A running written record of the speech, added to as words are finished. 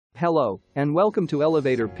Hello, and welcome to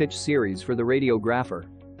Elevator Pitch series for the radiographer.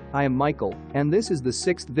 I am Michael, and this is the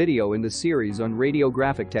 6th video in the series on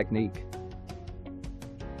radiographic technique.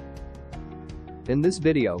 In this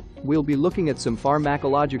video, we'll be looking at some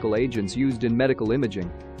pharmacological agents used in medical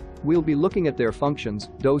imaging. We'll be looking at their functions,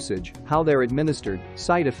 dosage, how they're administered,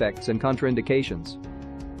 side effects and contraindications.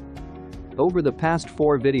 Over the past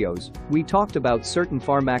 4 videos, we talked about certain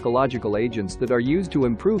pharmacological agents that are used to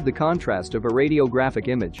improve the contrast of a radiographic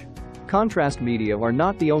image. Contrast media are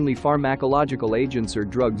not the only pharmacological agents or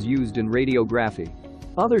drugs used in radiography.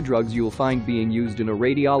 Other drugs you'll find being used in a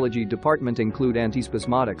radiology department include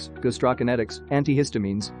antispasmodics, gastrokinetics,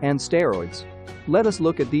 antihistamines, and steroids. Let us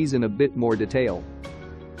look at these in a bit more detail.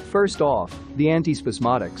 First off, the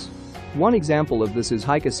antispasmodics. One example of this is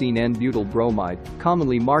hydrocortisone N-butyl bromide,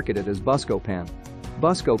 commonly marketed as Buscopan.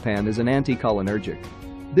 Buscopan is an anticholinergic.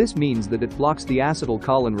 This means that it blocks the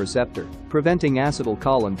acetylcholine receptor, preventing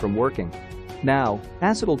acetylcholine from working. Now,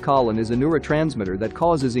 acetylcholine is a neurotransmitter that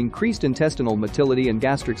causes increased intestinal motility and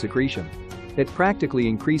gastric secretion. It practically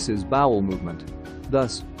increases bowel movement.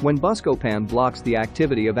 Thus, when Buscopan blocks the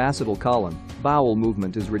activity of acetylcholine, bowel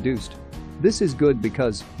movement is reduced. This is good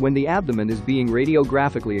because, when the abdomen is being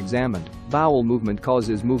radiographically examined, bowel movement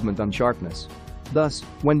causes movement unsharpness. Thus,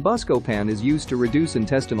 when Buscopan is used to reduce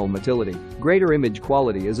intestinal motility, greater image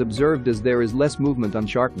quality is observed as there is less movement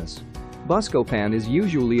unsharpness. Buscopan is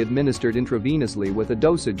usually administered intravenously with a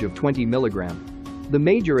dosage of 20 mg. The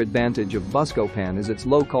major advantage of Buscopan is its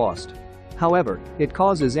low cost. However, it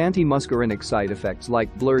causes antimuscarinic side effects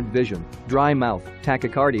like blurred vision, dry mouth,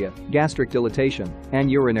 tachycardia, gastric dilatation,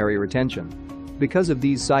 and urinary retention. Because of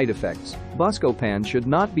these side effects, Buscopan should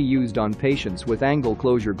not be used on patients with angle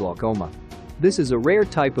closure glaucoma. This is a rare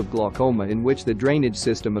type of glaucoma in which the drainage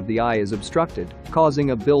system of the eye is obstructed,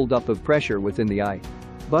 causing a buildup of pressure within the eye.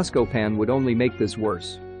 Buscopan would only make this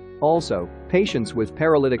worse. Also, patients with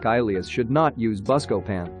paralytic ileus should not use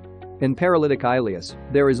Buscopan. In paralytic ileus,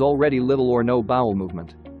 there is already little or no bowel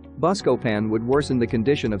movement. Buscopan would worsen the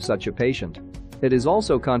condition of such a patient. It is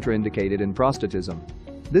also contraindicated in prostatism.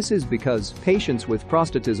 This is because patients with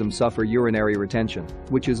prostatism suffer urinary retention,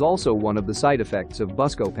 which is also one of the side effects of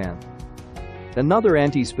Buscopan. Another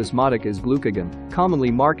antispasmodic is Glucagon, commonly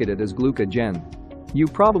marketed as Glucagon. You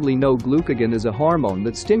probably know Glucagon is a hormone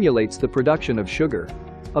that stimulates the production of sugar.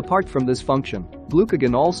 Apart from this function,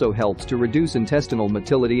 Glucagon also helps to reduce intestinal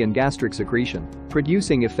motility and gastric secretion,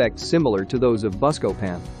 producing effects similar to those of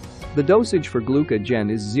Buscopan. The dosage for Glucagon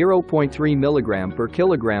is 0.3 mg per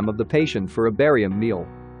kilogram of the patient for a barium meal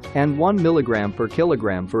and 1 mg per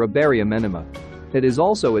kilogram for a barium enema. It is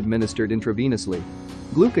also administered intravenously.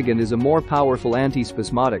 Glucagon is a more powerful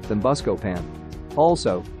antispasmodic than Buscopan.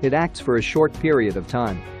 Also, it acts for a short period of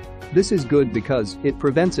time. This is good because it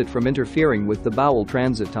prevents it from interfering with the bowel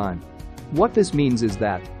transit time. What this means is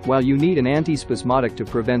that, while you need an antispasmodic to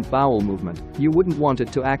prevent bowel movement, you wouldn't want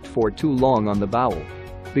it to act for too long on the bowel.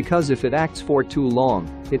 Because if it acts for too long,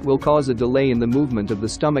 it will cause a delay in the movement of the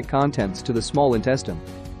stomach contents to the small intestine.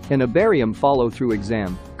 In a barium follow-through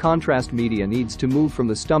exam, contrast media needs to move from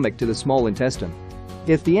the stomach to the small intestine.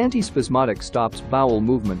 If the antispasmodic stops bowel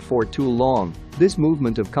movement for too long, this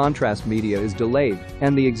movement of contrast media is delayed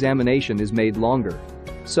and the examination is made longer.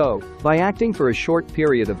 So, by acting for a short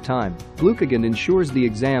period of time, Glucagon ensures the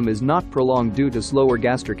exam is not prolonged due to slower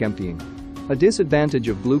gastric emptying. A disadvantage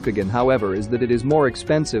of Glucagon, however, is that it is more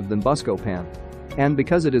expensive than Buscopan. And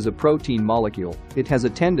because it is a protein molecule, it has a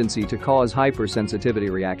tendency to cause hypersensitivity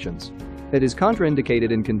reactions. It is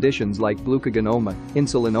contraindicated in conditions like glucagonoma,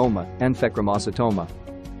 insulinoma, and pheromocytoma.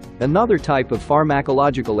 Another type of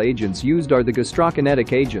pharmacological agents used are the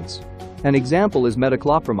gastrokinetic agents. An example is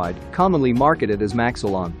metoclopramide, commonly marketed as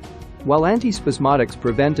Maxilon. While antispasmodics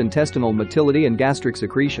prevent intestinal motility and gastric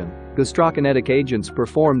secretion, gastrokinetic agents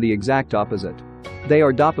perform the exact opposite. They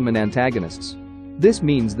are dopamine antagonists. This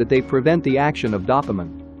means that they prevent the action of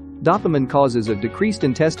dopamine. Dopamine causes a decreased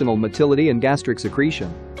intestinal motility and gastric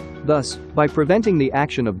secretion. Thus, by preventing the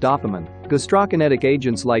action of dopamine, gastrokinetic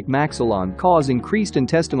agents like Maxilon cause increased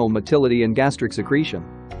intestinal motility and gastric secretion.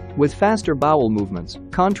 With faster bowel movements,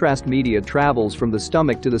 contrast media travels from the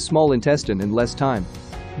stomach to the small intestine in less time.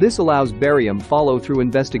 This allows barium follow-through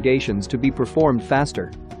investigations to be performed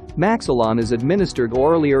faster. Maxilon is administered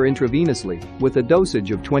orally or intravenously, with a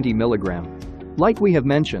dosage of 20 mg. Like we have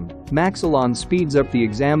mentioned, Maxilon speeds up the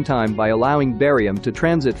exam time by allowing barium to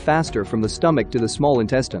transit faster from the stomach to the small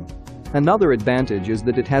intestine. Another advantage is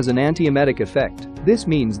that it has an antiemetic effect. This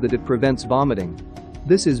means that it prevents vomiting.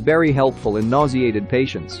 This is very helpful in nauseated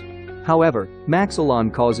patients. However,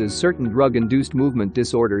 Maxilon causes certain drug-induced movement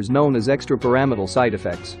disorders known as extrapyramidal side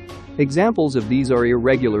effects. Examples of these are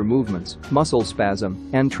irregular movements, muscle spasm,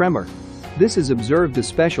 and tremor. This is observed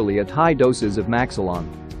especially at high doses of Maxilon.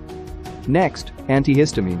 Next,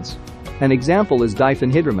 antihistamines. An example is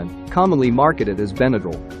diphenhydramine, commonly marketed as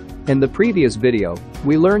Benadryl. In the previous video,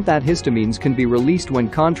 we learned that histamines can be released when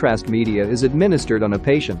contrast media is administered on a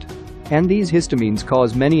patient. And these histamines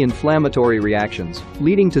cause many inflammatory reactions,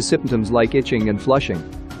 leading to symptoms like itching and flushing.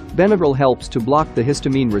 Benadryl helps to block the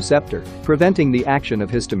histamine receptor, preventing the action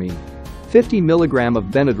of histamine. 50 mg of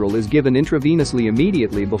Benadryl is given intravenously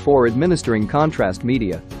immediately before administering contrast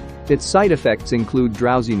media. Its side effects include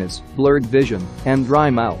drowsiness, blurred vision, and dry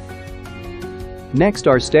mouth. Next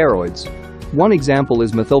are steroids. One example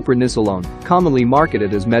is methylprednisolone, commonly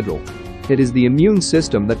marketed as Medrol. It is the immune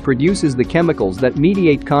system that produces the chemicals that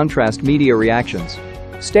mediate contrast media reactions.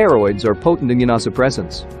 Steroids are potent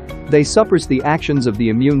immunosuppressants. They suppress the actions of the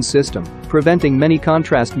immune system, preventing many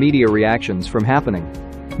contrast media reactions from happening.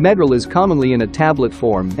 Medrol is commonly in a tablet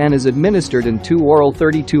form and is administered in 2 oral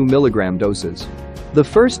 32 mg doses. The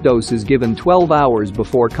first dose is given 12 hours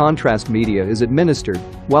before contrast media is administered,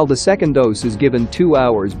 while the second dose is given 2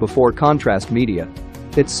 hours before contrast media.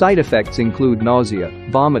 Its side effects include nausea,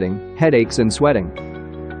 vomiting, headaches and sweating.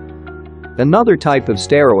 Another type of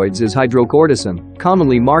steroids is hydrocortisone,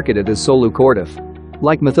 commonly marketed as Solucortif.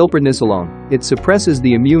 Like methylprednisolone, it suppresses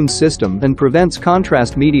the immune system and prevents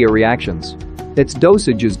contrast media reactions. Its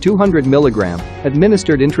dosage is 200 mg,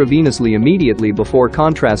 administered intravenously immediately before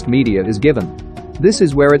contrast media is given. This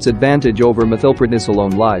is where its advantage over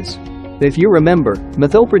methylprednisolone lies. If you remember,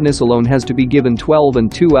 methylprednisolone has to be given 12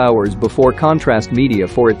 and 2 hours before contrast media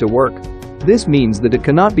for it to work. This means that it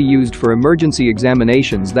cannot be used for emergency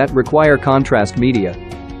examinations that require contrast media.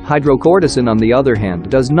 Hydrocortisone, on the other hand,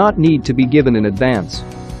 does not need to be given in advance.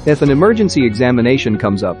 If an emergency examination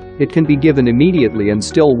comes up, it can be given immediately and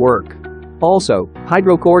still work. Also,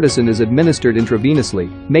 hydrocortisone is administered intravenously,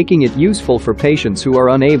 making it useful for patients who are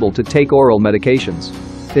unable to take oral medications.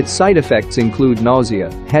 Its side effects include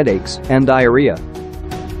nausea, headaches, and diarrhea.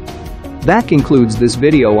 That concludes this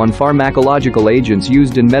video on pharmacological agents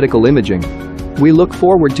used in medical imaging. We look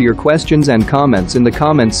forward to your questions and comments in the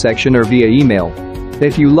comments section or via email.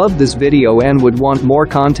 If you loved this video and would want more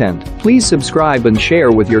content, please subscribe and share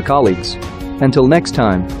with your colleagues. Until next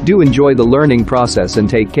time, do enjoy the learning process and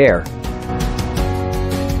take care.